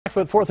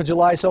Blackfoot 4th of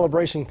July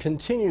celebration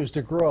continues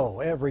to grow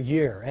every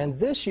year, and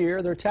this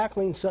year they're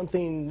tackling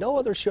something no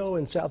other show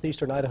in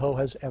southeastern Idaho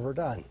has ever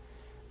done.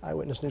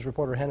 Eyewitness News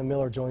reporter Hannah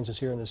Miller joins us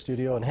here in the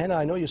studio. And Hannah,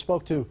 I know you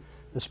spoke to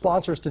the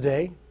sponsors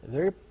today.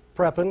 They're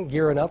prepping,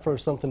 gearing up for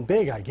something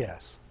big, I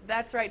guess.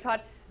 That's right,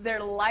 Todd.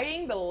 They're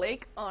lighting the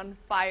lake on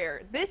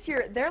fire. This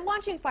year, they're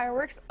launching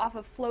fireworks off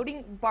of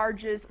floating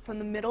barges from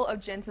the middle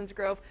of Jensen's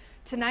Grove.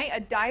 Tonight,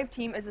 a dive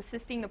team is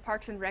assisting the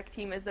Parks and Rec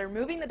team as they're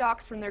moving the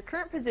docks from their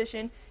current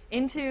position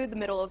into the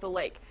middle of the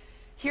lake.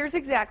 Here's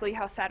exactly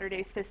how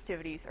Saturday's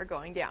festivities are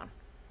going down.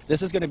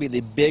 This is going to be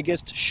the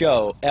biggest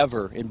show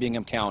ever in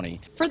Bingham County.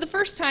 For the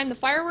first time, the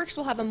fireworks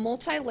will have a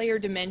multi-layer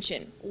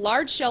dimension.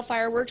 Large shell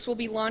fireworks will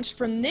be launched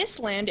from this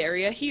land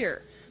area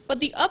here. But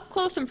the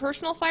up-close and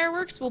personal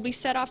fireworks will be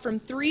set off from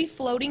 3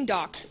 floating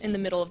docks in the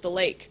middle of the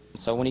lake.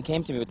 So when he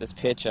came to me with this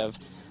pitch of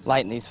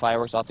lighting these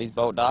fireworks off these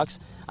boat docks,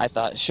 I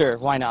thought, sure,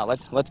 why not?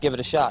 Let's give it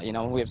a shot. You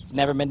know, we've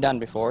never been done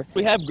before.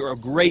 We have a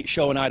great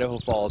show in Idaho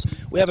Falls.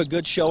 We have a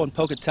good show in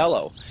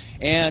Pocatello.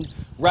 And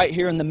right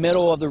here in the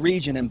middle of the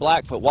region in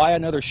Blackfoot, why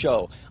another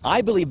show?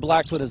 I believe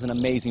Blackfoot is an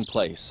amazing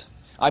place.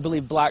 I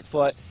believe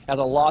Blackfoot has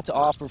a lot to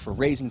offer for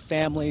raising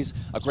families,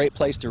 a great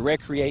place to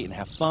recreate and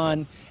have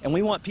fun, and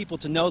we want people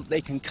to know that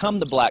they can come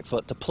to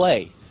Blackfoot to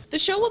play. The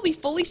show will be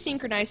fully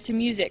synchronized to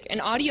music, and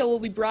audio will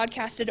be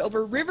broadcasted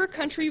over River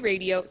Country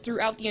Radio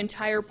throughout the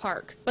entire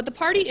park. But the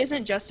party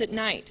isn't just at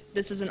night.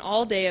 This is an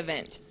all-day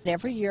event.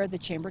 Every year the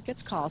Chamber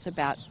gets calls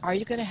about, are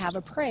you going to have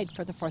a parade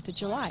for the 4th of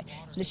July?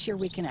 This year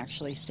we can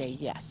actually say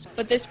yes.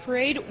 But this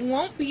parade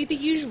won't be the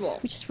usual.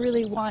 We just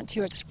really want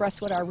to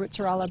express what our roots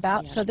are all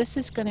about. So this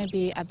is going to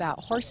be about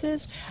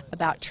horses,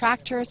 about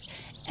tractors,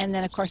 and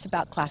then of course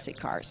about classic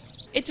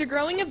cars. It's a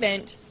growing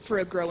event for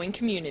a growing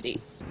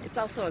community. It's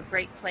also a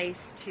great place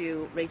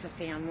to raise a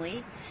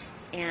family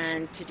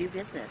and to do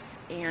business.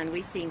 And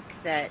we think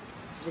that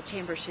the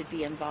Chamber should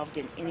be involved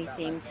in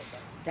anything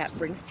that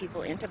brings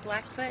people into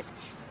Blackfoot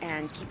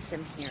and keeps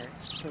them here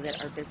so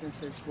that our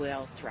businesses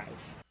will thrive.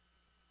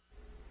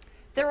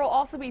 There will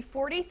also be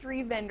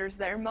 43 vendors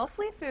there,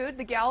 mostly food.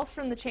 The gals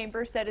from the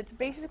Chamber said it's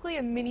basically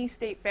a mini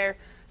state fair.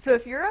 So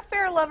if you're a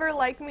fair lover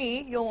like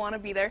me, you'll want to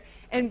be there.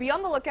 And be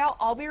on the lookout,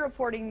 I'll be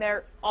reporting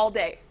there all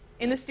day.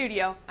 In the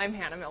studio, I'm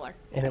Hannah Miller.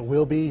 And it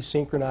will be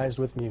synchronized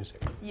with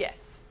music.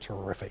 Yes.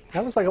 Terrific.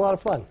 That looks like a lot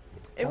of fun.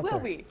 It will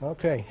be.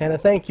 Okay, Hannah,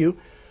 thank you.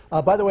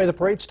 By the way, the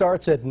parade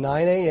starts at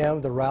 9 a.m.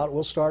 The route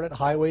will start at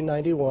Highway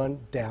 91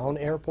 down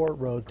Airport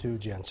Road to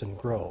Jensen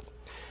Grove.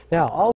 Now, all